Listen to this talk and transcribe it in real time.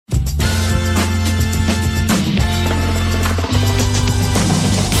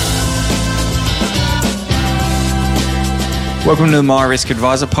Welcome to the My Risk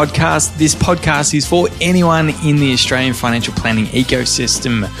Advisor podcast. This podcast is for anyone in the Australian financial planning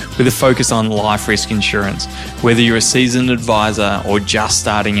ecosystem with a focus on life risk insurance. Whether you're a seasoned advisor or just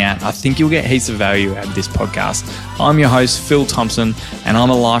starting out, I think you'll get heaps of value out of this podcast. I'm your host, Phil Thompson, and I'm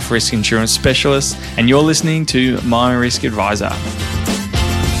a life risk insurance specialist, and you're listening to My Risk Advisor.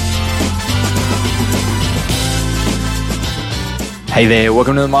 Hey there,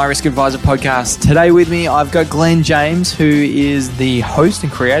 welcome to the My Risk Advisor podcast. Today with me, I've got Glenn James, who is the host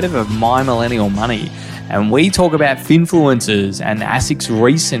and creator of My Millennial Money. And we talk about finfluencers and ASIC's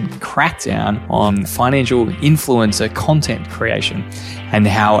recent crackdown on financial influencer content creation and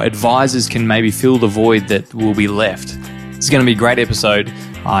how advisors can maybe fill the void that will be left. It's going to be a great episode.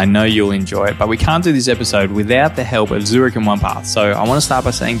 I know you'll enjoy it, but we can't do this episode without the help of Zurich and OnePath. So I want to start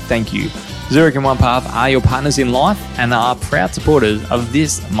by saying thank you. Zurich and OnePath are your partners in life and are proud supporters of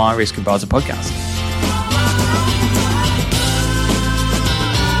this My Risk Advisor podcast.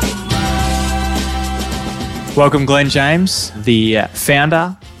 Welcome, Glenn James, the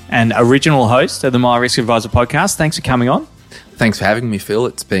founder and original host of the My Risk Advisor podcast. Thanks for coming on. Thanks for having me, Phil.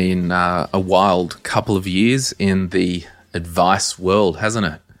 It's been a wild couple of years in the advice world, hasn't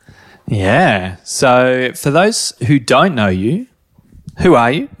it? Yeah. So for those who don't know you, who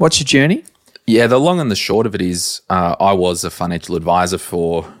are you? What's your journey? Yeah, the long and the short of it is I was a financial advisor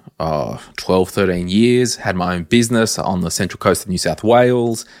for 12, 13 years, had my own business on the central coast of New South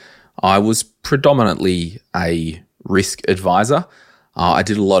Wales. I was predominantly a risk advisor. I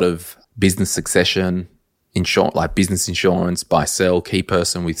did a lot of business succession, like business insurance, buy, sell, key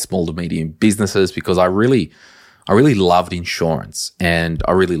person with small to medium businesses because I really loved insurance and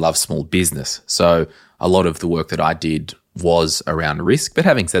I really love small business. So a lot of the work that I did was around risk. But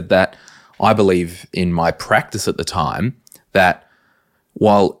having said that, I believe in my practice at the time that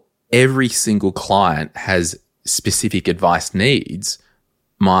while every single client has specific advice needs,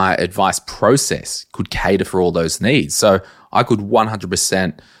 my advice process could cater for all those needs. So I could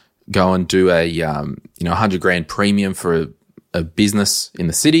 100% go and do a $100,000 premium for a business in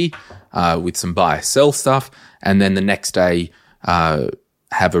the city with some buy sell stuff, and then the next day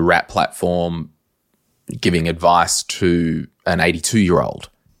have a wrap platform giving advice to an 82-year-old.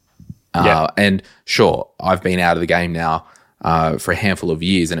 And sure, I've been out of the game now for a handful of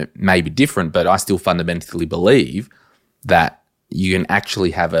years, and it may be different, but I still fundamentally believe that you can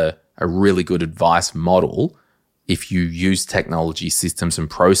actually have a really good advice model if you use technology, systems, and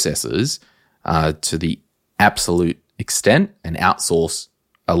processes to the absolute extent and outsource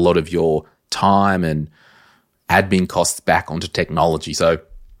a lot of your time and admin costs back onto technology. So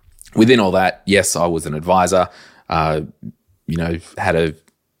within all that, yes, I was an advisor, had a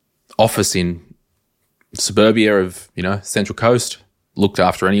office in suburbia of, Central Coast, looked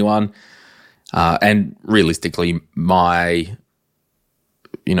after anyone. And realistically, to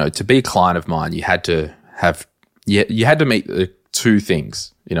be a client of mine, you had to meet the two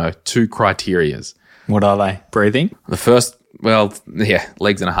things, two criterias. What are they? Breathing? The first, legs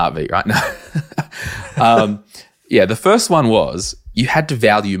and a heartbeat, right? No. The first one was you had to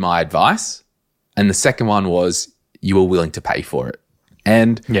value my advice. And the second one was you were willing to pay for it.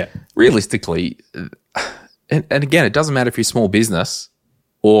 And realistically, and again, it doesn't matter if you're a small business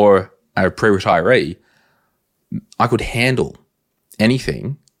or a pre-retiree, I could handle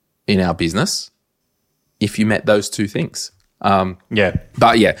anything in our business if you met those two things. But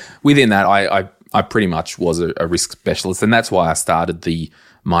within that, I pretty much was a risk specialist, and that's why I started the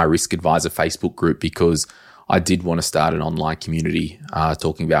My Risk Advisor Facebook group, because I did want to start an online community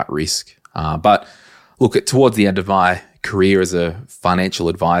talking about risk. But look, towards the end of my career as a financial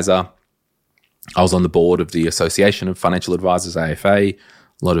advisor, I was on the board of the Association of Financial Advisors, AFA. A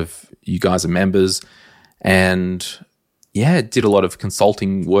lot of you guys are members, and did a lot of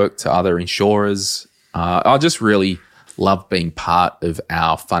consulting work to other insurers. I just really love being part of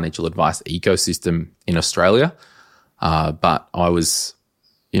our financial advice ecosystem in Australia. But I was,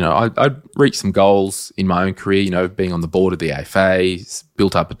 I reached some goals in my own career, being on the board of the AFA,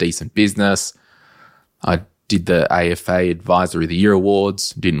 built up a decent business. I did the AFA Advisor of the Year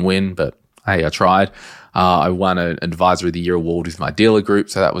Awards, didn't win, but hey, I tried. I won an Advisor of the Year award with my dealer group,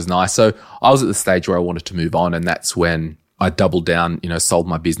 so that was nice. So I was at the stage where I wanted to move on, and that's when I doubled down, sold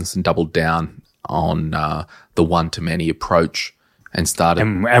my business and doubled down on the one-to-many approach and started.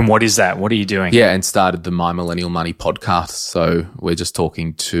 And what is that? What are you doing? Yeah, and started the My Millennial Money podcast. So we're just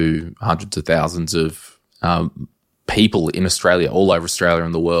talking to hundreds of thousands of people in Australia, all over Australia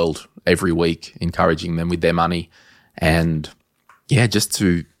and the world every week, encouraging them with their money. And just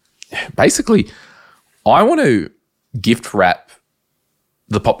to basically, I want to gift wrap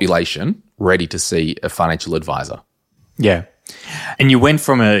the population ready to see a financial advisor. Yeah. And you went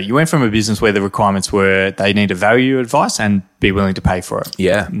from a business where the requirements were they need to value your advice and be willing to pay for it.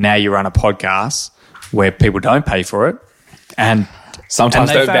 Yeah. Now you run a podcast where people don't pay for it and sometimes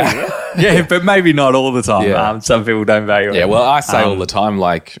and don't value it. Yeah, but maybe not all the time. Yeah. Some people don't value it. Yeah, well, I say all the time,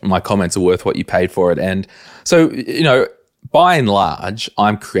 like, my comments are worth what you paid for it. And so, by and large,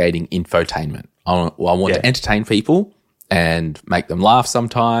 I'm creating infotainment. I want to entertain people and make them laugh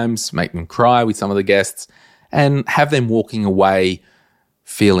sometimes, make them cry with some of the guests, and have them walking away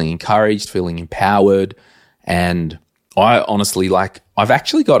feeling encouraged, feeling empowered. And I honestly, I've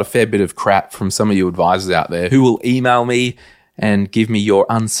actually got a fair bit of crap from some of you advisors out there who will email me and give me your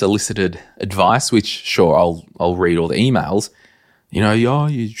unsolicited advice, which, sure, I'll read all the emails.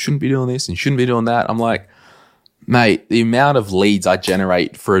 You shouldn't be doing this and you shouldn't be doing that. I'm like, mate, the amount of leads I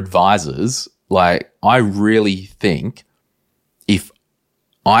generate for advisors, I really think if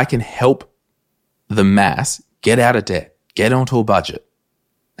I can help the mass get out of debt, get onto a budget,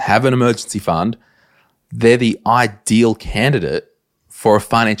 have an emergency fund, they're the ideal candidate for a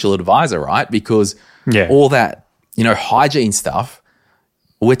financial advisor, right? Because all that, hygiene stuff,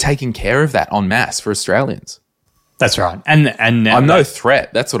 we're taking care of that en masse for Australians. That's right. And I'm no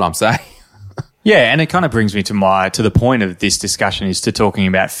threat. That's what I'm saying. Yeah, and it kind of brings me to the point of this discussion is to talking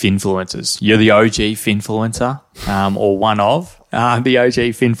about finfluencers. You're the OG finfluencer, or one of the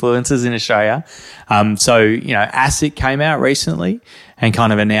OG finfluencers in Australia. So ASIC came out recently and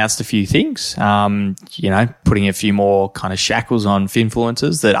kind of announced a few things, putting a few more kind of shackles on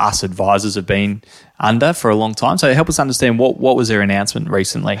finfluencers that us advisors have been under for a long time. So help us understand what was their announcement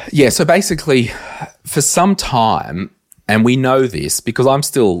recently? Yeah, so basically for some time, and we know this because I'm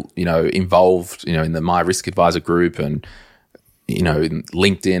still, involved, in the My Risk Advisor group and, in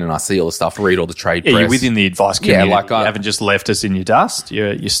LinkedIn, and I see all the stuff, read all the trade press. You're within the advice community. Yeah, you haven't just left us in your dust.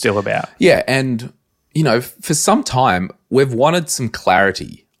 You're still about. Yeah, and, for some time, we've wanted some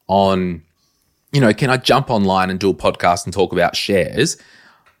clarity on, can I jump online and do a podcast and talk about shares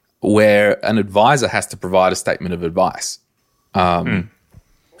where an advisor has to provide a statement of advice?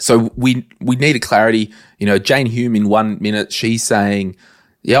 So we needed clarity. Jane Hume in 1 minute, she's saying,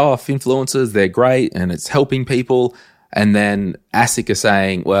 finfluencers, they're great and it's helping people. And then ASIC are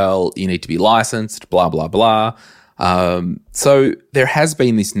saying, well, you need to be licensed, blah, blah, blah. So there has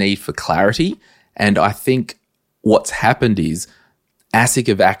been this need for clarity. And I think what's happened is ASIC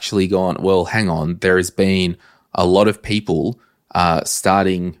have actually gone, well, hang on, there has been a lot of people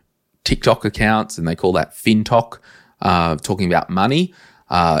starting TikTok accounts, and they call that FinTok, talking about money.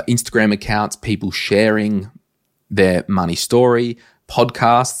 Instagram accounts, people sharing their money story,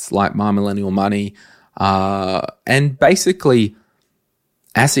 podcasts like My Millennial Money. And basically,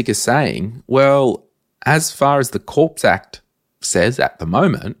 ASIC is saying, well, as far as the Corps Act says at the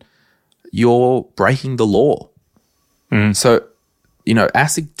moment, you're breaking the law. So,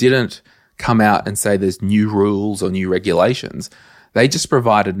 ASIC didn't come out and say there's new rules or new regulations. They just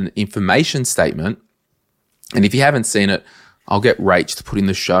provided an information statement. And if you haven't seen it, I'll get Rach to put in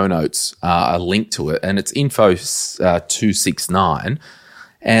the show notes a link to it, and it's info 269.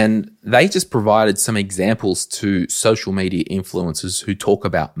 And they just provided some examples to social media influencers who talk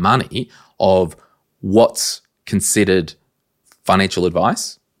about money of what's considered financial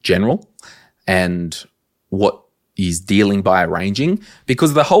advice, general, and what is dealing by arranging.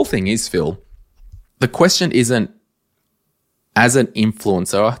 Because the whole thing is, Phil, the question isn't, as an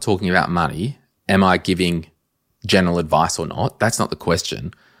influencer talking about money, am I giving general advice or not? That's not the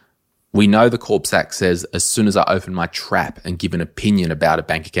question. We know the Corps Act says as soon as I open my trap and give an opinion about a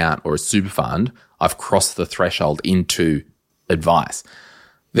bank account or a super fund, I've crossed the threshold into advice.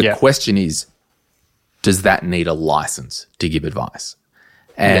 The question is, does that need a license to give advice?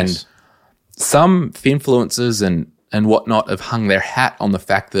 And some finfluencers and whatnot have hung their hat on the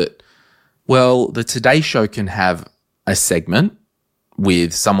fact that, well, the Today Show can have a segment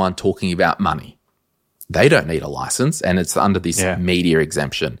with someone talking about money. They don't need a license, and it's under this media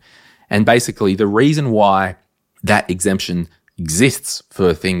exemption. And basically, the reason why that exemption exists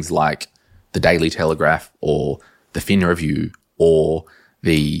for things like the Daily Telegraph or the Fin Review or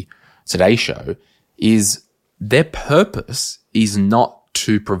the Today Show is their purpose is not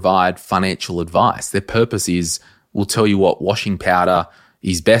to provide financial advice. Their purpose is, we'll tell you what washing powder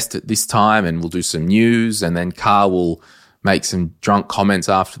is best at this time, and we'll do some news, and then Carl will make some drunk comments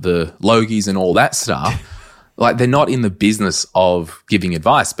after the Logies and all that stuff. Like, they're not in the business of giving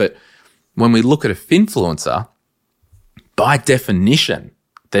advice. But when we look at a finfluencer, by definition,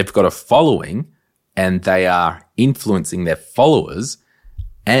 they've got a following and they are influencing their followers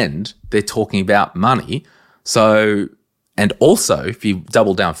and they're talking about money. So, and also, if you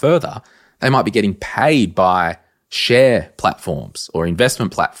double down further, they might be getting paid by share platforms or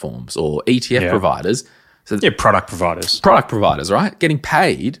investment platforms or ETF providers. So product providers. Product providers, right? Getting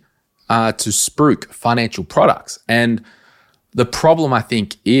paid to spruik financial products. And the problem, I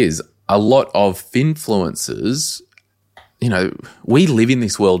think, is a lot of finfluencers, we live in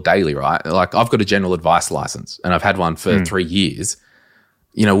this world daily, right? Like I've got a general advice license and I've had one for 3 years.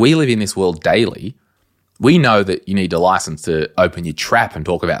 We live in this world daily. We know that you need a license to open your trap and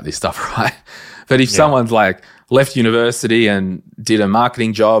talk about this stuff, right? But if someone's like left university and did a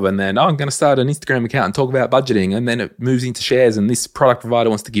marketing job and then, I'm going to start an Instagram account and talk about budgeting, and then it moves into shares and this product provider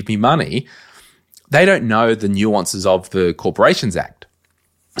wants to give me money, they don't know the nuances of the Corporations Act.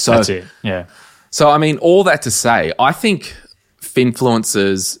 So that's it, yeah. So, I mean, all that to say, I think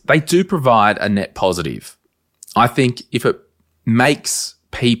finfluencers, they do provide a net positive. I think if it makes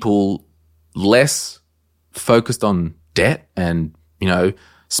people less focused on debt and,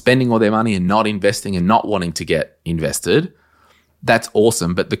 spending all their money and not investing and not wanting to get invested, that's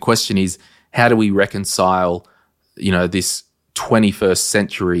awesome. But the question is, how do we reconcile, this 21st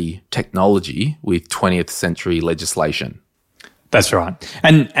century technology with 20th century legislation? That's right.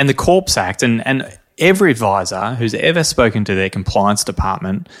 And the Corps Act and every advisor who's ever spoken to their compliance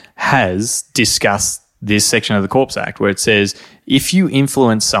department has discussed this section of the Corps Act where it says if you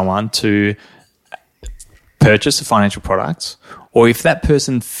influence someone to purchase a financial product, or if that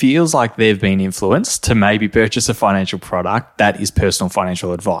person feels like they've been influenced to maybe purchase a financial product, that is personal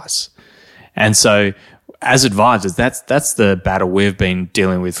financial advice. And so as advisors, that's the battle we've been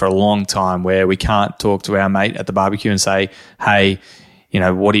dealing with for a long time, where we can't talk to our mate at the barbecue and say, hey,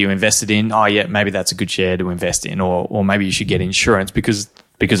 what are you invested in? Oh, yeah, maybe that's a good share to invest in, or maybe you should get insurance because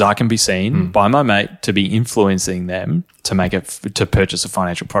I can be seen by my mate to be influencing them to purchase a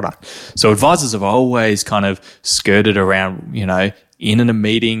financial product. So advisors have always kind of skirted around, in a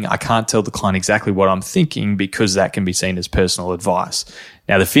meeting, I can't tell the client exactly what I'm thinking because that can be seen as personal advice.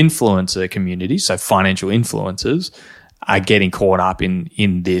 Now, the finfluencer community, so financial influencers, are getting caught up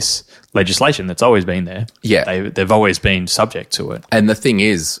in this legislation that's always been there. Yeah. They've always been subject to it. And the thing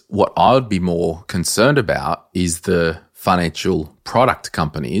is, what I would be more concerned about is the financial product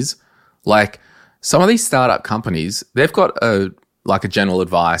companies. Like some of these startup companies, they've got a general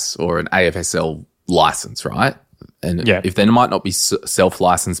advice or an AFSL license, right? And if they might not be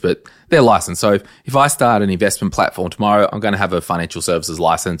self-licensed, but they're licensed. So if I start an investment platform tomorrow, I'm going to have a financial services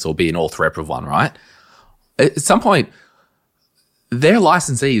license or be an author of one, right? At some point, their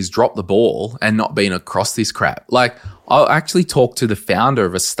licensee has dropped the ball and not been across this crap. Like I'll actually talk to the founder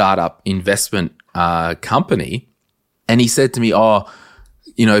of a startup investment company, and he said to me,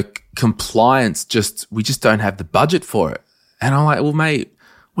 compliance, we just don't have the budget for it. And I'm like, well, mate,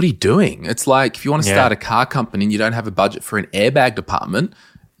 what are you doing? It's like if you want to start a car company and you don't have a budget for an airbag department,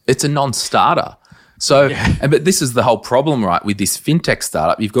 it's a non-starter. So, but this is the whole problem, right? With this fintech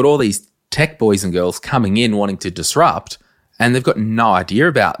startup, you've got all these tech boys and girls coming in wanting to disrupt, and they've got no idea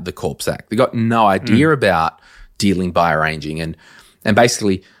about the Corps Act. They've got no idea about dealing by arranging. And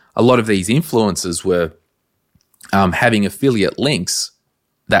basically, a lot of these influencers were having affiliate links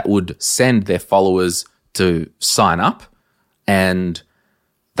that would send their followers to sign up, and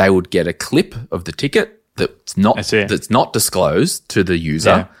they would get a clip of the ticket that's not disclosed to the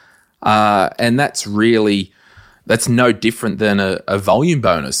user. And that's no different than a volume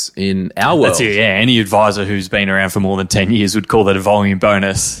bonus in our world. That's it, yeah. Any advisor who's been around for more than 10 years would call that a volume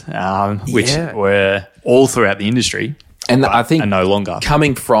bonus, which were all throughout the industry. And I think no longer.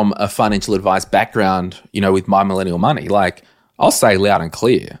 Coming from a financial advice background, with My Millennial Money, like I'll say loud and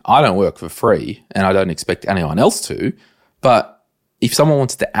clear, I don't work for free and I don't expect anyone else to. But if someone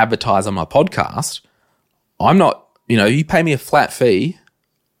wants to advertise on my podcast, I'm not, you pay me a flat fee,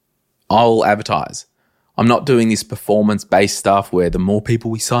 I'll advertise. I'm not doing this performance-based stuff where the more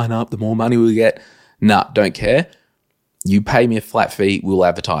people we sign up, the more money we get. Nah, don't care. You pay me a flat fee, we'll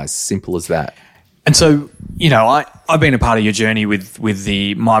advertise. Simple as that. And so, I've been a part of your journey with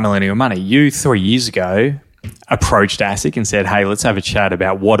the My Millennial Money. You 3 years ago approached ASIC and said, hey, let's have a chat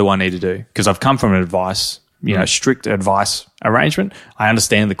about what do I need to do? Because I've come from an advice, strict advice arrangement. I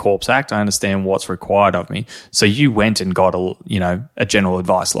understand the Corps Act. I understand what's required of me. So you went and got a general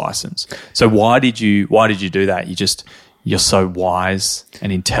advice license. So why did you do that? You're so wise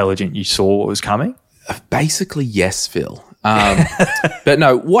and intelligent. You saw what was coming? Basically, yes, Phil. But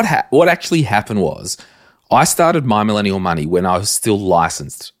no, what actually happened was I started My Millennial Money when I was still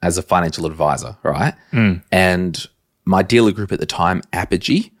licensed as a financial advisor, right? And my dealer group at the time,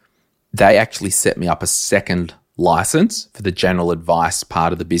 Apogee, they actually set me up a second license for the general advice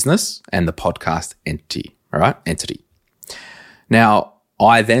part of the business and the podcast entity, all right? Now,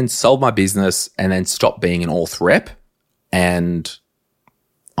 I then sold my business and then stopped being an auth rep, and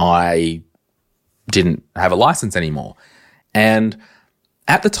I didn't have a license anymore. And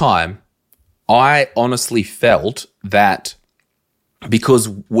at the time, I honestly felt that because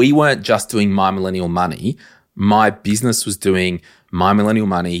we weren't just doing My Millennial Money, my business was doing My Millennial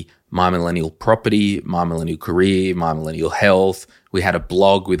Money, My Millennial Property, My Millennial Career, My Millennial Health. We had a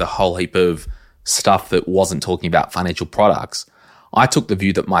blog with a whole heap of stuff that wasn't talking about financial products. I took the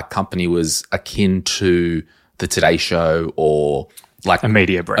view that my company was akin to the Today Show or like a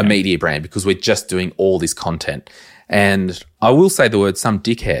media brand, because we're just doing all this content. And I will say the word, some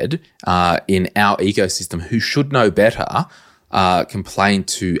dickhead in our ecosystem who should know better complained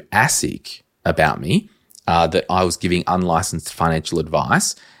to ASIC about me, that I was giving unlicensed financial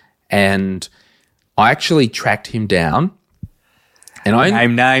advice. And I actually tracked him down. And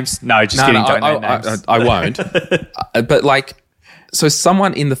name names? No, just kidding. Don't name names. I won't. But like, so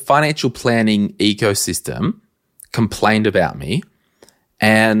someone in the financial planning ecosystem complained about me,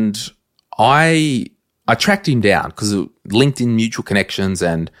 and I tracked him down because of LinkedIn mutual connections,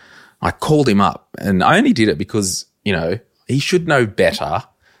 and I called him up. And I only did it because, you know, he should know better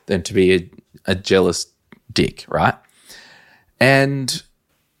than to be a jealous dick, right? And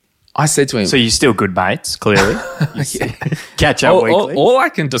I said to him... So you're still good mates, clearly. Catch up weekly. All I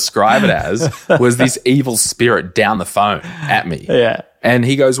can describe it as was this evil spirit down the phone at me. Yeah. And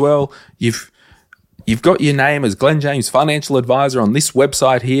he goes, well, you've got your name as Glenn James, financial advisor on this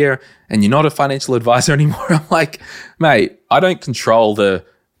website here, and you're not a financial advisor anymore. I'm like, mate, I don't control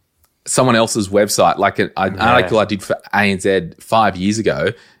someone else's website like an article I did for ANZ 5 years ago.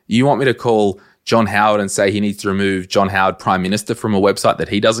 You want me to call John Howard and say he needs to remove John Howard Prime Minister from a website that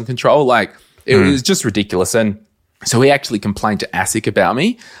he doesn't control? Like, it was just ridiculous. And so he actually complained to ASIC about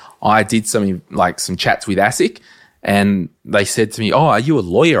me. I did some chats with ASIC, and they said to me, oh, are you a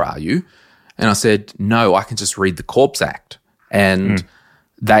lawyer, are you? And I said, no, I can just read the Corps Act. And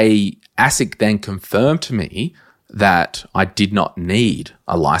ASIC then confirmed to me that I did not need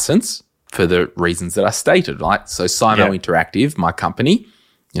a license for the reasons that I stated, right? So Simo Interactive, my company,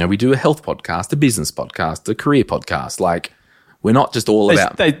 you know, we do a health podcast, a business podcast, a career podcast. Like, we're not just all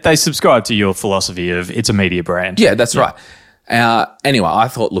about... They subscribe to your philosophy of it's a media brand. Yeah, that's right. Anyway, I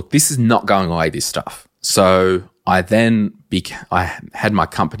thought, look, this is not going away, this stuff. So I then I had my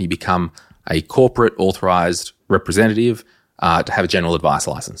company become a corporate authorized representative to have a general advice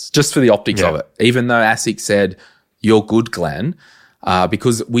license, just for the optics of it. Even though ASIC said, you're good, Glenn,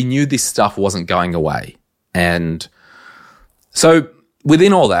 because we knew this stuff wasn't going away. And so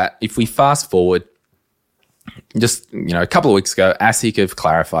within all that, if we fast forward, just, you know, a couple of weeks ago, ASIC have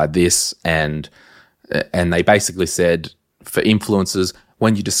clarified this, and they basically said for influencers,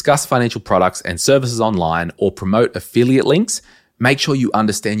 when you discuss financial products and services online or promote affiliate links, make sure you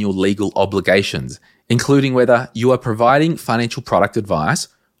understand your legal obligations, including whether you are providing financial product advice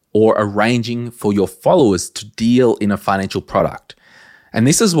or arranging for your followers to deal in a financial product. And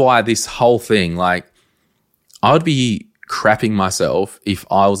this is why this whole thing, like, I would be crapping myself if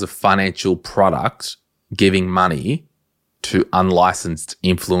I was a financial product giving money to unlicensed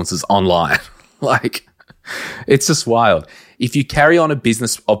influencers online. Like, it's just wild. If you carry on a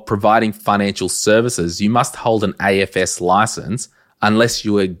business of providing financial services, you must hold an AFS license unless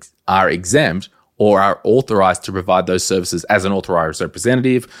you are exempt or are authorized to provide those services as an authorized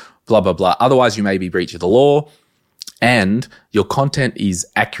representative, blah, blah, blah. Otherwise, you may be breach of the law, and your content is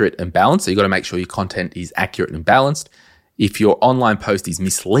accurate and balanced. So you've got to make sure your content is accurate and balanced. If your online post is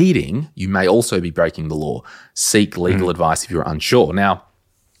misleading, you may also be breaking the law. Seek legal advice if you're unsure. Now,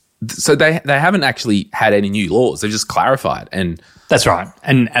 so they haven't actually had any new laws. They've just clarified. And that's right.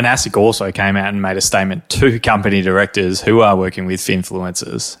 And ASIC also came out and made a statement to company directors who are working with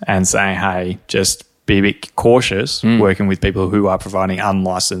finfluencers and saying, hey, just be a bit cautious working with people who are providing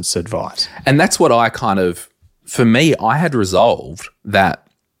unlicensed advice. And that's what I for me, I had resolved that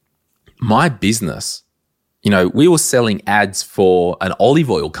my business, you know, we were selling ads for an olive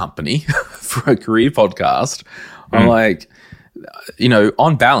oil company for a career podcast. I'm like, you know,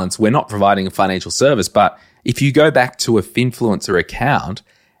 on balance, we're not providing a financial service. But if you go back to a finfluencer account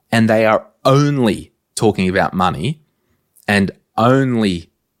and they are only talking about money and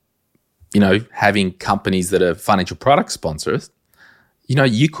only, you know, having companies that are financial product sponsors, you know,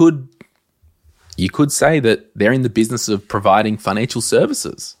 you could say that they're in the business of providing financial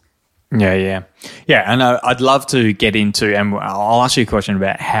services. Yeah. And I'd love to get into, and I'll ask you a question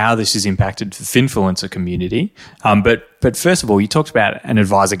about how this has impacted the finfluencer community. But first of all, you talked about an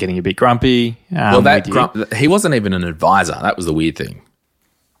advisor getting a bit grumpy. He wasn't even an advisor. That was the weird thing.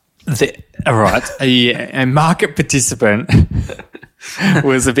 All right, a market participant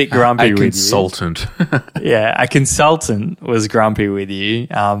was a bit grumpy with consultant. Yeah, a consultant was grumpy with you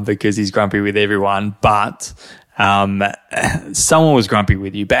because he's grumpy with everyone, but someone was grumpy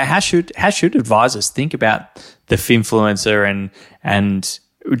with you. But how should advisors think about the finfluencer and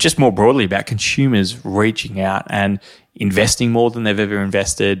just more broadly about consumers reaching out and investing more than they've ever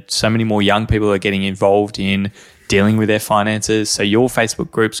invested? So many more young people are getting involved in dealing with their finances. So your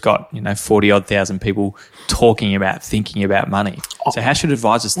Facebook group's got 40-odd thousand people thinking about money. So how should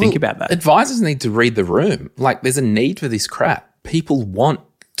advisors think about that? Advisors need to read the room. Like, there's a need for this crap. People want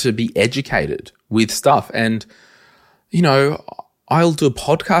to be educated with stuff. And, I'll do a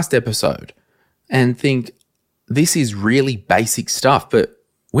podcast episode and think this is really basic stuff, but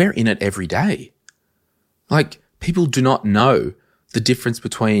we're in it every day. Like, people do not know the difference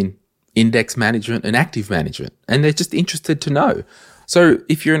between index management and active management, and they're just interested to know. So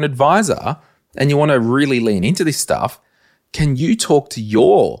if you're an advisor and you want to really lean into this stuff, can you talk to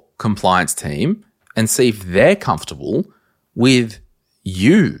your compliance team and see if they're comfortable with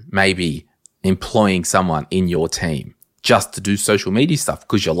you maybe employing someone in your team just to do social media stuff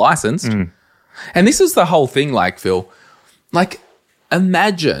because you're licensed? And this is the whole thing, like, Phil, like,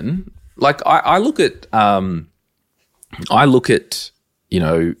 imagine, like, I look at the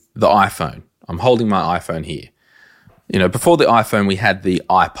iPhone. I'm holding my iPhone here. Before the iPhone, we had the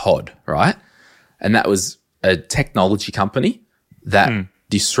iPod, right? And that was a technology company that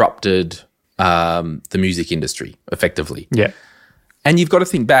disrupted the music industry effectively. Yeah. And you've got to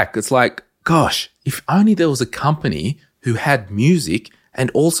think back. It's like, gosh, if only there was a company who had music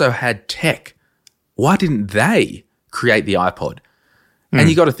and also had tech, why didn't they create the iPod? And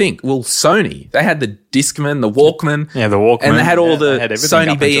you got to think, well, Sony, they had the Discman, the Walkman. Yeah, the Walkman. And they had all the had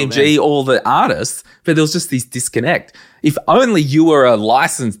Sony BMG, all the artists, but there was just this disconnect. If only you were a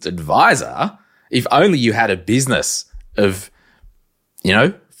licensed advisor, if only you had a business of,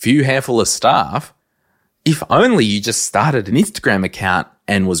 few handful of staff, if only you just started an Instagram account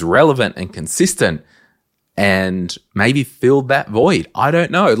and was relevant and consistent and maybe filled that void. I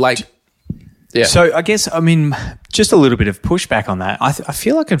don't know. Yeah. So I guess, just a little bit of pushback on that. I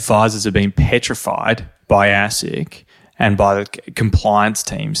feel like advisors have been petrified by ASIC and by the compliance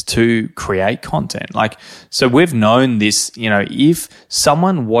teams to create content. So we've known this, if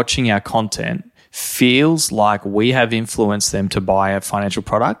someone watching our content feels like we have influenced them to buy a financial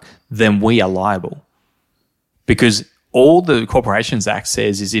product, then we are liable. Because all the Corporations Act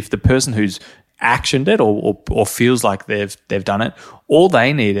says is if the person who's actioned it or feels like they've done it, all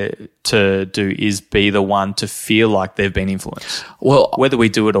they need to do is be the one to feel like they've been influenced. Well, whether we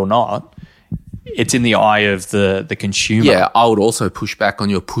do it or not, it's in the eye of the consumer. Yeah, I would also push back on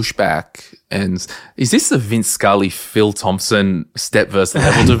your pushback. And is this a Vince Scully, Phil Thompson step versus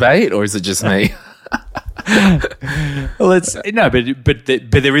level debate, or is it just me? Well, but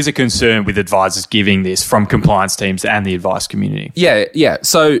there is a concern with advisors giving this from compliance teams and the advice community. Yeah.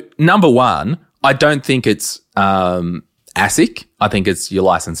 So number one, I don't think it's ASIC. I think it's your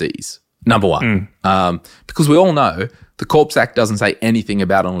licensees. Number one, because we all know the Corps Act doesn't say anything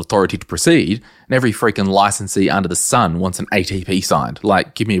about an authority to proceed, and every freaking licensee under the sun wants an ATP signed.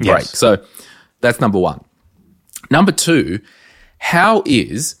 Like, give me a break. Yes. So that's number one. Number two, how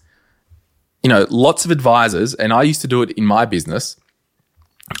is, lots of advisors, and I used to do it in my business,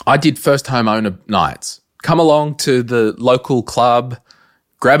 I did first homeowner nights. Come along to the local club,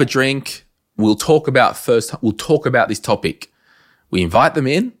 grab a drink, we'll talk about this topic. We invite them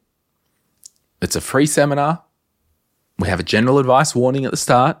in. It's a free seminar. We have a general advice warning at the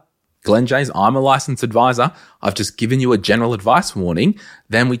start. Glenn James, I'm a licensed advisor. I've just given you a general advice warning.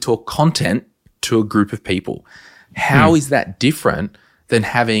 Then we talk content to a group of people. How is that different than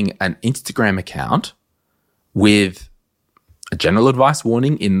having an Instagram account with a general advice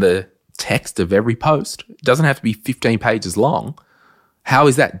warning in the text of every post? It doesn't have to be 15 pages long. How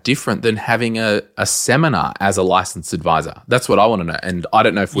is that different than having a seminar as a licensed advisor? That's what I want to know. And I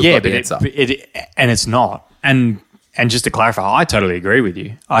don't know if we've got the answer. And it's not. And just to clarify, I totally agree with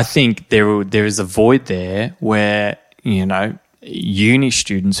you. I think there is a void there where, uni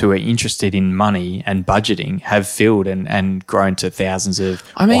students who are interested in money and budgeting have filled and grown to thousands of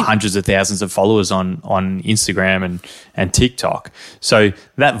or hundreds of thousands of followers on Instagram and TikTok. So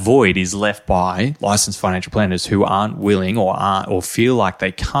that void is left by licensed financial planners who aren't willing or feel like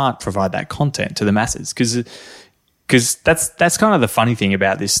they can't provide that content to the masses. Because that's kind of the funny thing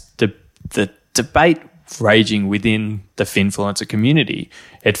about this, the debate raging within the finfluencer community.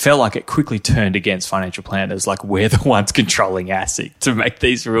 It felt like it quickly turned against financial planners, like we're the ones controlling ASIC to make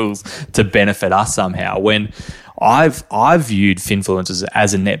these rules to benefit us somehow, when I've viewed finfluencers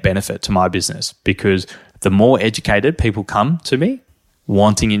as a net benefit to my business, because the more educated people come to me,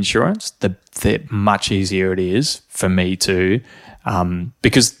 wanting insurance, the much easier it is for me to,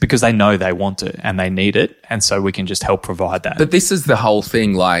 because they know they want it and they need it, and so we can just help provide that. But this is the whole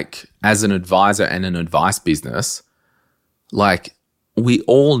thing, like as an advisor and an advice business, like we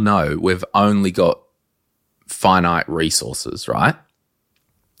all know we've only got finite resources, right?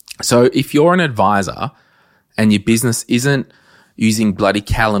 So if you're an advisor and your business isn't using bloody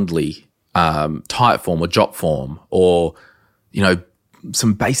Calendly, Typeform or Jotform, or, you know,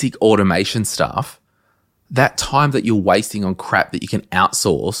 some basic automation stuff, that time that you're wasting on crap that you can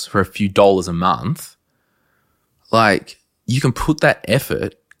outsource for a few dollars a month, like you can put that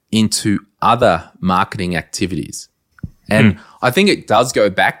effort into other marketing activities. And I think it does go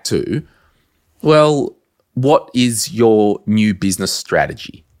back to, well, what is your new business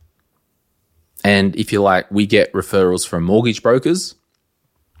strategy? And if you're like, we get referrals from mortgage brokers,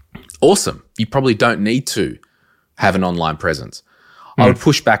 awesome. You probably don't need to have an online presence. I would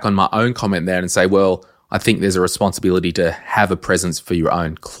push back on my own comment there and say, well, I think there's a responsibility to have a presence for your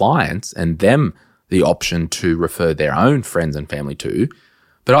own clients and them the option to refer their own friends and family to.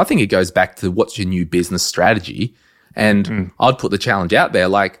 But I think it goes back to what's your new business strategy. And I'd put the challenge out there,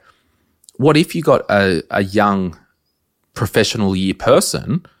 like, what if you got a young professional year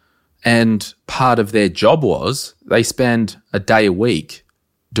person and part of their job was they spend a day a week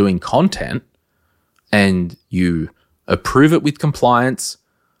doing content, and you approve it with compliance,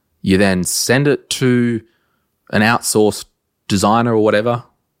 you then send it to an outsourced designer or whatever,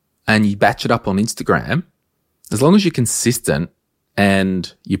 and you batch it up on Instagram. As long as you're consistent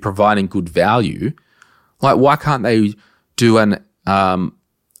and you're providing good value, like why can't they do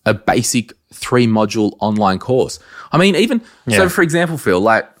a basic 3-module online course? I mean, even so, for example, Phil,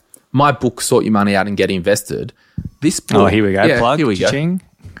 like my book, Sort Your Money Out and Get Invested. This book. Oh, here we go. Plug. Here we go. Ching.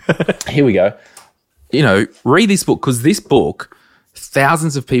 Here we go. You know, read this book, because this book,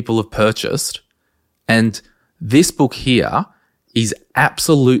 thousands of people have purchased, and this book here is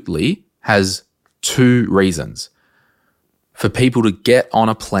absolutely has 2 reasons for people to get on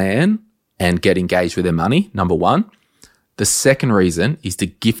a plan and get engaged with their money. Number 1. The second reason is to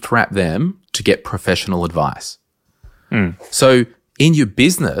gift wrap them to get professional advice. So in your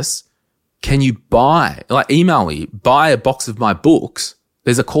business, can you email me, buy a box of my books?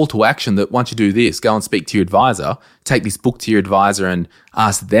 There's a call to action that once you do this, go and speak to your advisor, take this book to your advisor and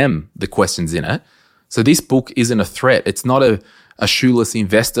ask them the questions in it. So this book isn't a threat. It's not a shoeless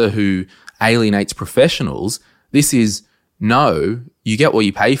investor who alienates professionals. This is, no, you get what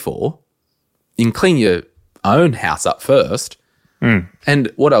you pay for. You can clean your own house up first.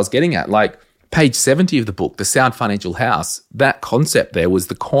 And what I was getting at, like page 70 of the book, The Sound Financial House, that concept there was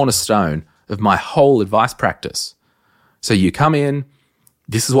the cornerstone of my whole advice practice. So you come in,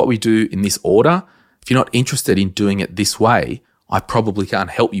 this is what we do in this order. If you're not interested in doing it this way, I probably can't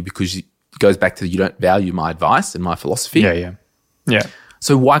help you, because it goes back to you don't value my advice and my philosophy. Yeah.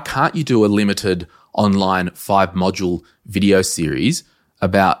 So why can't you do a limited online 5-module video series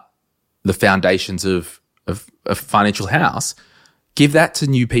about the foundations of a financial house? Give that to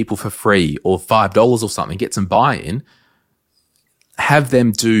new people for free, or $5 or something, get some buy-in, have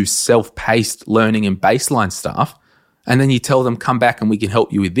them do self-paced learning and baseline stuff, and then you tell them, come back and we can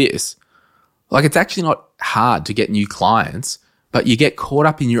help you with this. Like, it's actually not hard to get new clients, but you get caught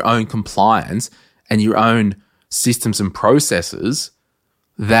up in your own compliance and your own systems and processes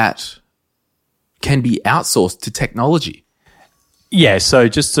that can be outsourced to technology. Yeah, so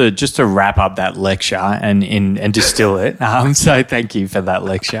just to wrap up that lecture and distill it. So thank you for that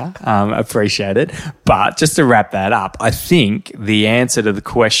lecture. Appreciate it. But just to wrap that up, I think the answer to the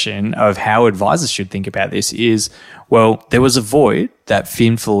question of how advisors should think about this is, well, there was a void that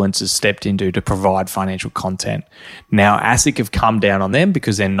finfluencers stepped into to provide financial content. Now, ASIC have come down on them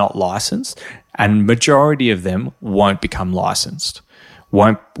because they're not licensed, and majority of them won't become licensed.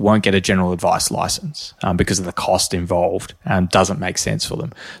 Won't get a general advice license because of the cost involved. Doesn't make sense for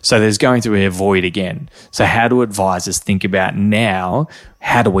them. So there's going to be a void again. So how do advisors think about now,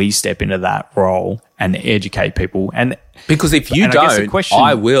 how do we step into that role and educate people? And because if you don't,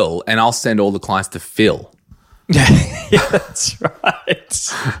 I will, and I'll send all the clients to Phil. Yeah, that's right.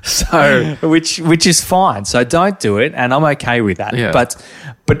 So which is fine. So don't do it, and I'm okay with that. Yeah. But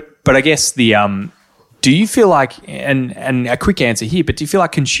I guess the do you feel like, and a quick answer here, but do you feel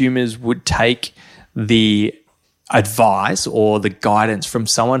like consumers would take the advice or the guidance from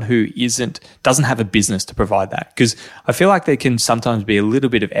someone who doesn't have a business to provide that? Because I feel like there can sometimes be a little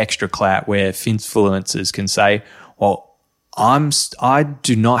bit of extra clout where influencers can say, well, I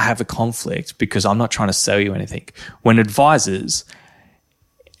do not have a conflict because I'm not trying to sell you anything. When advisors,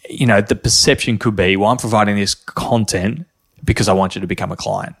 the perception could be, well, I'm providing this content because I want you to become a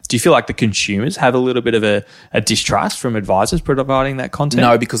client. Do you feel like the consumers have a little bit of a distrust from advisors providing that content?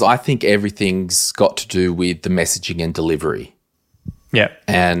 No, because I think everything's got to do with the messaging and delivery. Yeah.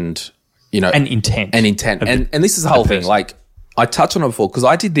 And, you know. And intent. And intent. And this is the whole thing. Like, I touched on it before because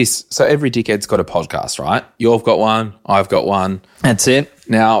I did this. So every dickhead's got a podcast, right? You've got one. I've got one. That's it.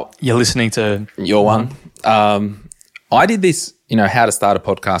 Now. You're listening to your one. I did this, how to start a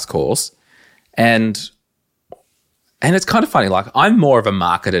podcast course. And it's kind of funny. Like, I'm more of a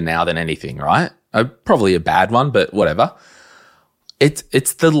marketer now than anything, right? Probably a bad one, but whatever.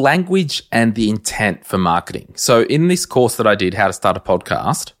 It's the language and the intent for marketing. So in this course that I did, How to Start a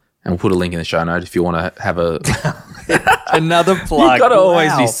Podcast, and we'll put a link in the show note if you want to have a another plug. You've got to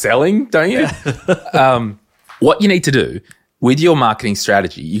always be selling, don't you? What you need to do with your marketing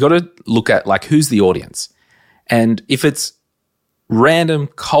strategy, you got to look at like who's the audience, and if it's random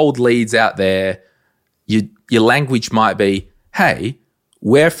cold leads out there, your language might be, "Hey,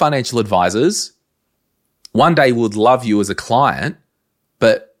 we're financial advisors. One day we'd love you as a client,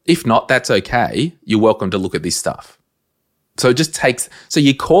 but if not, that's okay. You're welcome to look at this stuff." So it just takes, so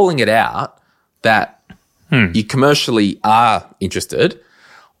you're calling it out that you commercially are interested,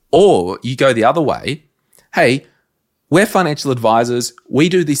 or you go the other way. Hey, we're financial advisors. We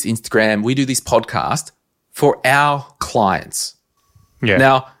do this Instagram, we do this podcast for our clients. Yeah.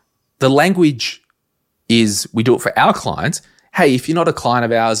 Now, the language is we do it for our clients. Hey, if you're not a client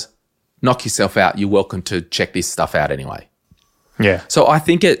of ours, knock yourself out. You're welcome to check this stuff out anyway. Yeah. So I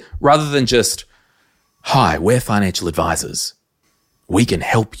think rather than just, "Hi, we're financial advisors. We can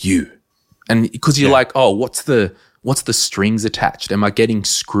help you." And because you're like, "Oh, what's the strings attached? Am I getting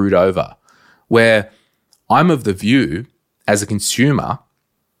screwed over?" Where I'm of the view as a consumer,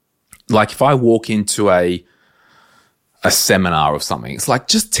 like if I walk into a seminar or something, it's like,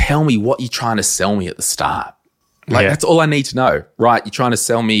 just tell me what you're trying to sell me at the start. Like that's all I need to know, right? You're trying to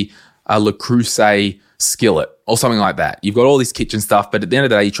sell me a Le Creuset skillet or something like that. You've got all this kitchen stuff, but at the end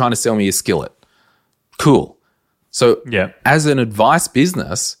of the day, you're trying to sell me a skillet. Cool. So as an advice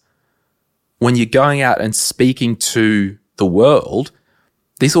business, when you're going out and speaking to the world,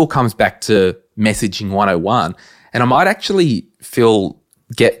 this all comes back to messaging 101. And I might actually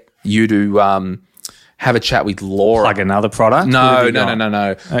get you to have a chat with Laura. Like another product? No.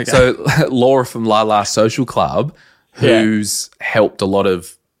 Okay. So Laura from La La Social Club, who's helped a lot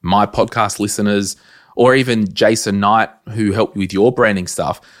of my podcast listeners, or even Jason Knight, who helped with your branding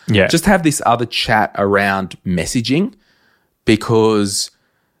stuff. Yeah. Just have this other chat around messaging, because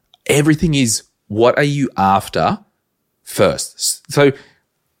everything is, what are you after first? So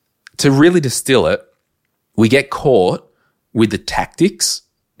to really distill it, we get caught with the tactics,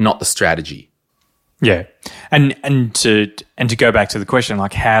 not the strategy. Yeah. And to go back to the question,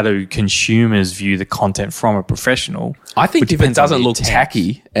 like, how do consumers view the content from a professional? I think if it doesn't look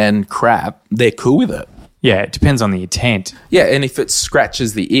tacky and crap, they're cool with it. Yeah, it depends on the intent. Yeah, and if it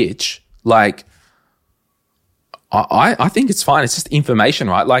scratches the itch, like, I think it's fine. It's just information,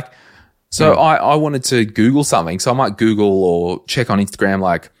 right? Like, so I wanted to Google something, so I might Google or check on Instagram,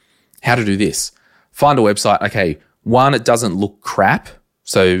 like, how to do this. Find a website. Okay, one, it doesn't look crap,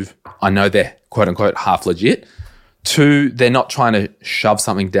 so I know they're quote unquote half legit. Two, they're not trying to shove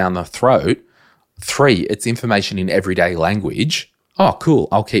something down the throat. Three, it's information in everyday language. Oh, cool.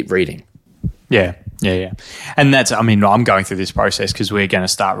 I'll keep reading. Yeah. And I'm going through this process because we're going to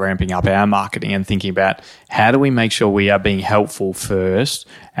start ramping up our marketing and thinking about how do we make sure we are being helpful first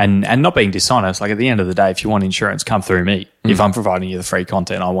and not being dishonest. Like, at the end of the day, if you want insurance, come through me. If I'm providing you the free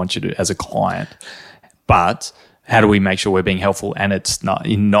content, I want you to as a client. But how do we make sure we're being helpful? And it's not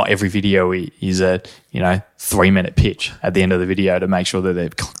every video is a 3-minute pitch at the end of the video to make sure that they're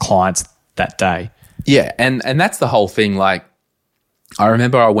clients that day. Yeah, and that's the whole thing. Like, I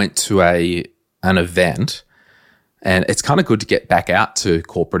remember I went to an event, and it's kind of good to get back out to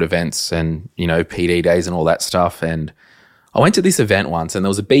corporate events and PD days and all that stuff. And I went to this event once, and there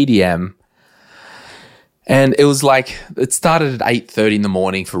was a BDM, and it was like, it started at 8:30 in the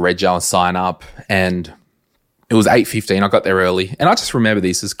morning for Rego and sign up, and it was 8:15. I got there early, and I just remember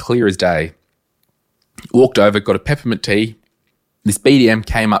this as clear as day. Walked over, got a peppermint tea. This BDM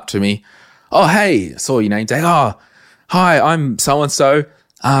came up to me. "Oh, hey, saw your name tag. Oh, hi, I'm so-and-so.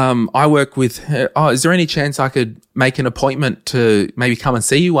 I work with, is there any chance I could make an appointment to maybe come and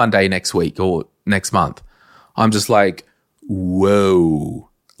see you one day next week or next month?" I'm just like, whoa.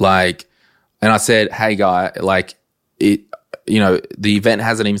 Like, and I said, "Hey guy, like, the event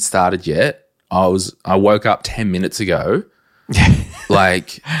hasn't even started yet. I woke up 10 minutes ago."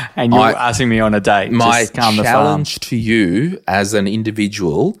 Like, and you're asking me on a date. My challenge to you as an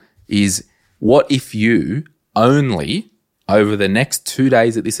individual is, what if you only over the next 2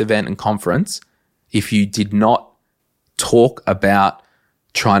 days at this event and conference if you did not talk about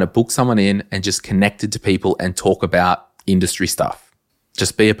trying to book someone in and just connected to people and talk about industry stuff.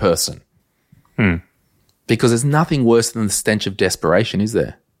 Just be a person. Because there's nothing worse than the stench of desperation, is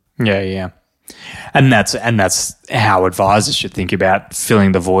there? Yeah. And that's how advisors should think about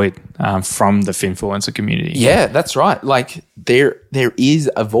filling the void from the finfluencer community. Yeah, that's right. Like there is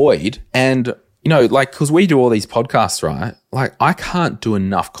a void, and you know, like because we do all these podcasts, right? Like I can't do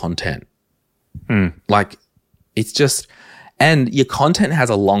enough content. Like it's just, and your content has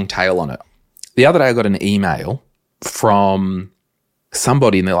a long tail on it. The other day I got an email from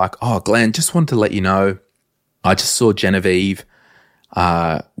somebody and they're like, "Oh, Glenn, just wanted to let you know, I just saw Genevieve.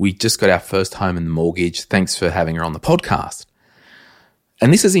 We just got our first home in the mortgage. Thanks for having her on the podcast."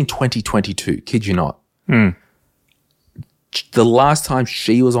 And this is in 2022, kid you not. The last time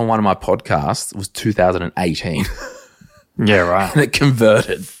she was on one of my podcasts was 2018. Yeah, right. And it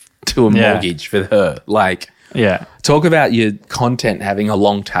converted to a mortgage for her. Like, talk about your content having a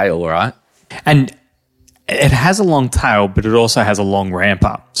long tail, right? And it has a long tail, but it also has a long ramp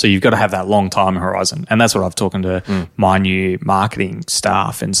up. So you've got to have that long time horizon. And that's what I've talking to my new marketing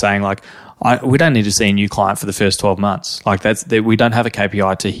staff and saying like, we don't need to see a new client for the first 12 months. Like we don't have a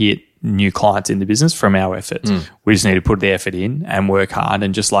KPI to hit new clients in the business from our efforts. We just need to put the effort in and work hard.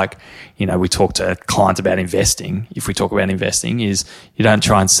 And just like, you know, we talk to clients about investing. If we talk about investing is you don't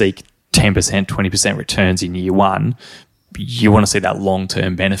try and seek 10%, 20% returns in year one. You want to see that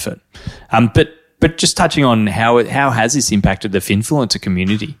long-term benefit. But just touching on how has this impacted the finfluencer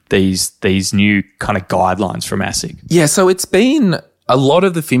community, these new kind of guidelines from ASIC? Yeah, so it's been a lot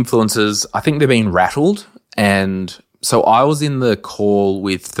of the finfluencers, I think they're being rattled. And so I was in the call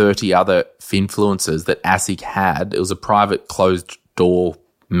with 30 other finfluencers that ASIC had. It was a private closed door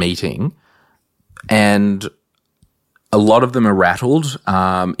meeting. And a lot of them are rattled.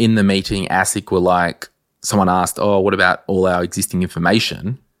 In the meeting, ASIC were like, someone asked, "Oh, what about all our existing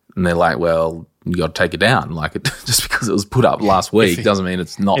information?" And they're like, "Well, you got to take it down. Like just because it was put up last week doesn't mean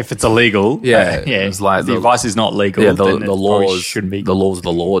it's not." If it's illegal, it's like the advice is not legal. Yeah, the laws shouldn't be. The laws of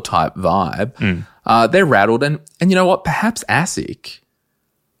the law type vibe. They're rattled, and you know what? Perhaps ASIC,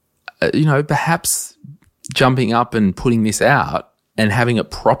 perhaps jumping up and putting this out and having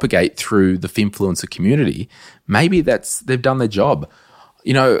it propagate through the finfluencer community, maybe they've done their job.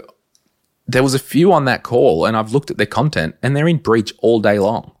 You know, there was a few on that call, and I've looked at their content, and they're in breach all day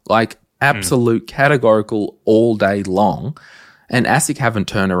long. Like absolute categorical all day long. And ASIC haven't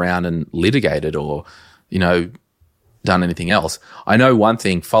turned around and litigated or, done anything else. I know one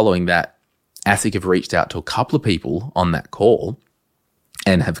thing following that, ASIC have reached out to a couple of people on that call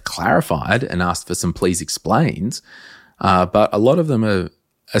and have clarified and asked for some please explains. But a lot of them are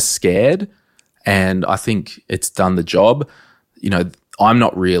scared, and I think it's done the job. I'm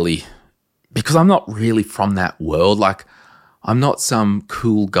not really from that world. Like, I'm not some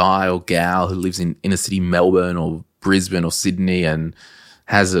cool guy or gal who lives in inner city Melbourne or Brisbane or Sydney and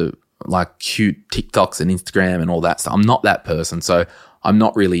has cute TikToks and Instagram and all that stuff. I'm not that person. So I'm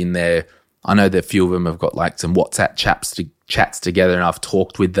not really in there. I know that a few of them have got some WhatsApp chats together, and I've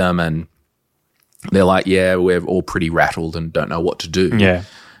talked with them, and they're like, yeah, we're all pretty rattled and don't know what to do. Yeah.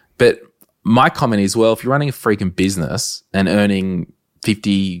 But my comment is, well, if you're running a freaking business and earning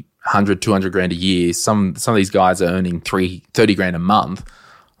 50, 100, 200 grand a year, some of these guys are earning 30 grand a month.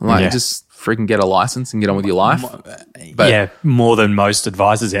 Just freaking get a license and get on with your life. But more than most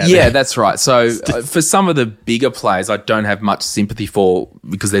advisors out there. Yeah, that's right. So for some of the bigger players, I don't have much sympathy for,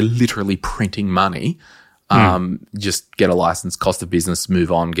 because they're literally printing money. Just get a license, cost of business,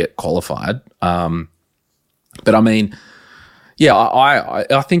 move on, get qualified. But I mean, yeah,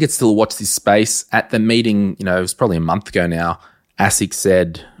 I think it's still watch this space. At the meeting, it was probably a month ago now, ASIC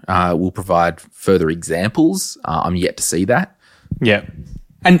said we'll provide further examples. I'm yet to see that. Yeah.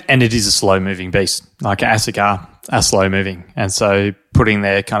 And it is a slow-moving beast. Like ASIC are slow-moving. And so putting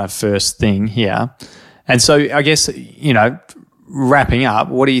their kind of first thing here. And so I guess, wrapping up,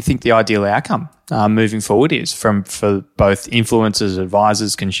 what do you think the ideal outcome moving forward is for both influencers,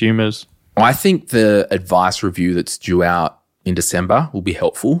 advisors, consumers? I think the advice review that's due out in December will be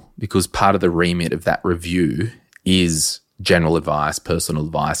helpful, because part of the remit of that review is general advice, personal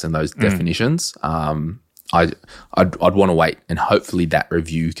advice, and those definitions. I'd want to wait, and hopefully that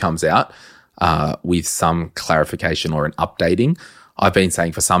review comes out with some clarification or an updating. I've been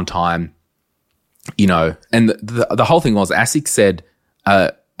saying for some time, and the whole thing was ASIC said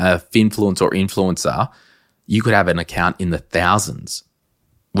a finfluencer or influencer, you could have an account in the thousands,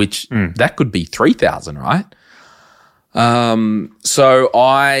 which that could be 3,000, right? I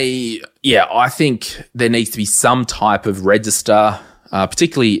think there needs to be some type of register,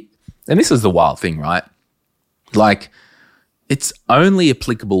 particularly, and this is the wild thing, right? Like, it's only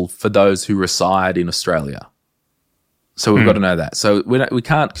applicable for those who reside in Australia. So we've got to know that. So we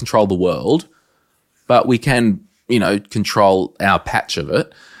can't control the world, but we can, control our patch of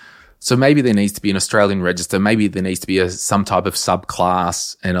it. So maybe there needs to be an Australian register. Maybe there needs to be some type of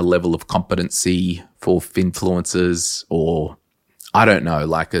subclass and a level of competency for finfluencers, or I don't know,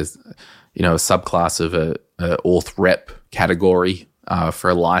 like a subclass of a auth rep category for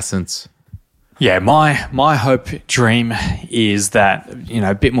a license. Yeah, my hope dream is that,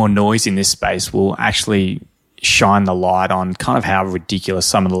 a bit more noise in this space will actually shine the light on kind of how ridiculous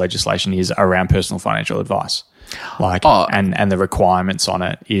some of the legislation is around personal financial advice. And the requirements on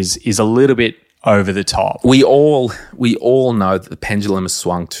it is a little bit over the top. We all know that the pendulum has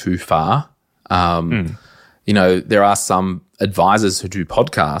swung too far. There are some advisors who do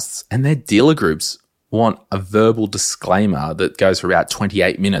podcasts and their dealer groups want a verbal disclaimer that goes for about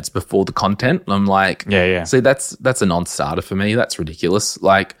 28 minutes before the content. And I'm like, yeah. See, that's a non-starter for me. That's ridiculous.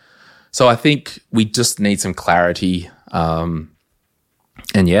 So I think we just need some clarity. I'll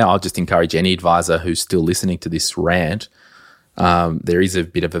just encourage any advisor who's still listening to this rant. There is a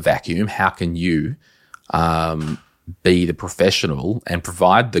bit of a vacuum. How can you be the professional and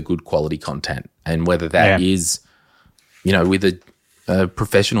provide the good quality content? And whether that is, with a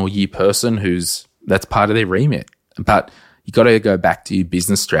professional year person that's part of their remit. But you got to go back to your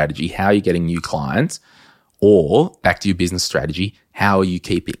business strategy. How are you getting new clients? Or back to your business strategy, how are you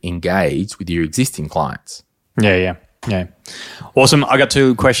keeping engaged with your existing clients? Yeah. Awesome. I got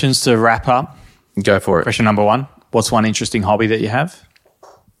 2 questions to wrap up. Go for it. Question number 1, what's one interesting hobby that you have?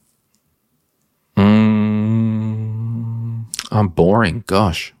 I'm boring.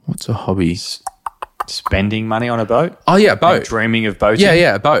 Gosh, what's a hobby? Spending money on a boat? Oh, yeah, boat. And dreaming of boating?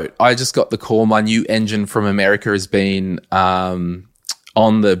 Yeah, boat. I just got the call. My new engine from America has been on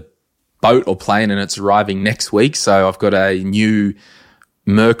the boat or plane, and it's arriving next week. So I've got a new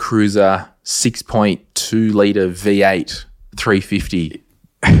Mercruiser 6.2 litre V8 350.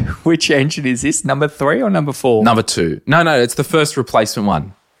 Which engine is this? Number 3 or number 4? Number 2. No, it's the first replacement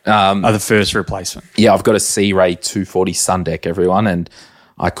one. The first replacement. Yeah, I've got a Sea Ray 240 Sundeck, everyone, and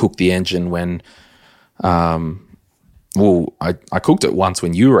I cooked the engine when I cooked it once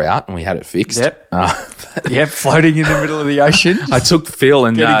when you were out and we had it fixed. Yep. Floating in the middle of the ocean. I took Phil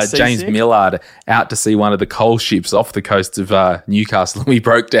and James Millard out to see one of the coal ships off the coast of Newcastle, and we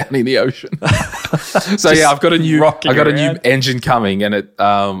broke down in the ocean. I've got a new engine coming, and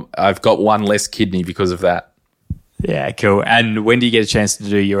I've got one less kidney because of that. Yeah, cool. And when do you get a chance to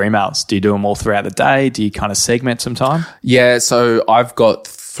do your emails? Do you do them all throughout the day? Do you kind of segment some time? Yeah, so I've got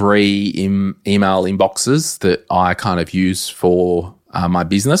 3 email inboxes that I kind of use for my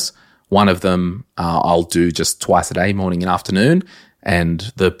business. One of them I'll do just twice a day, morning and afternoon,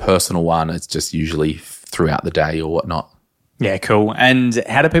 and the personal one is just usually throughout the day or whatnot. Yeah, cool. And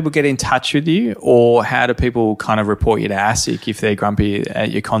how do people get in touch with you, or how do people kind of report you to ASIC if they're grumpy at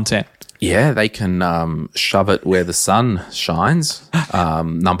your content? Yeah, they can shove it where the sun shines,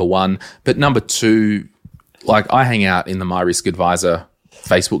 number 1. But number 2, I hang out in the My Risk Advisor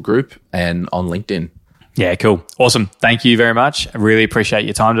Facebook group and on LinkedIn. Yeah, cool. Awesome. Thank you very much. I really appreciate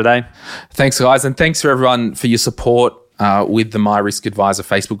your time today. Thanks, guys. And thanks for everyone for your support with the My Risk Advisor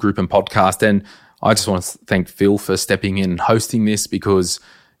Facebook group and podcast. And I just want to thank Phil for stepping in and hosting this because,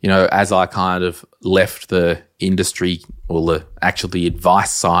 as I kind of left the industry or the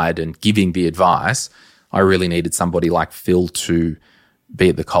advice side and giving the advice, I really needed somebody like Phil to be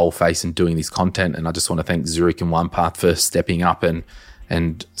at the coalface and doing this content. And I just want to thank Zurich and OnePath for stepping up and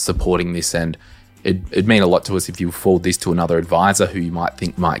supporting this. And it'd mean a lot to us if you forward this to another advisor who you might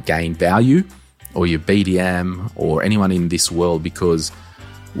think might gain value, or your BDM or anyone in this world, because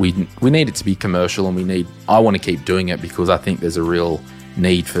we need it to be commercial, and I want to keep doing it because I think there's a real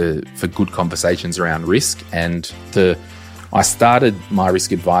need for good conversations around risk. And I started My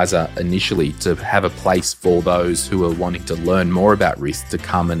Risk Advisor initially to have a place for those who are wanting to learn more about risk to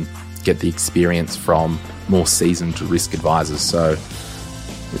come and get the experience from more seasoned risk advisors. So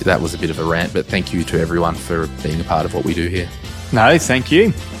that was a bit of a rant, but thank you to everyone for being a part of what we do here. No, thank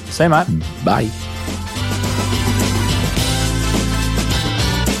you. See you, mate. Bye.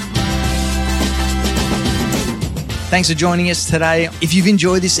 Thanks for joining us today. If you've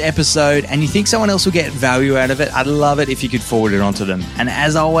enjoyed this episode and you think someone else will get value out of it, I'd love it if you could forward it on to them. And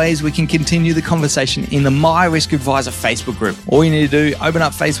as always, we can continue the conversation in the My Risk Advisor Facebook group. All you need to do, open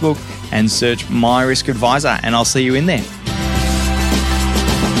up Facebook and search My Risk Advisor, and I'll see you in there.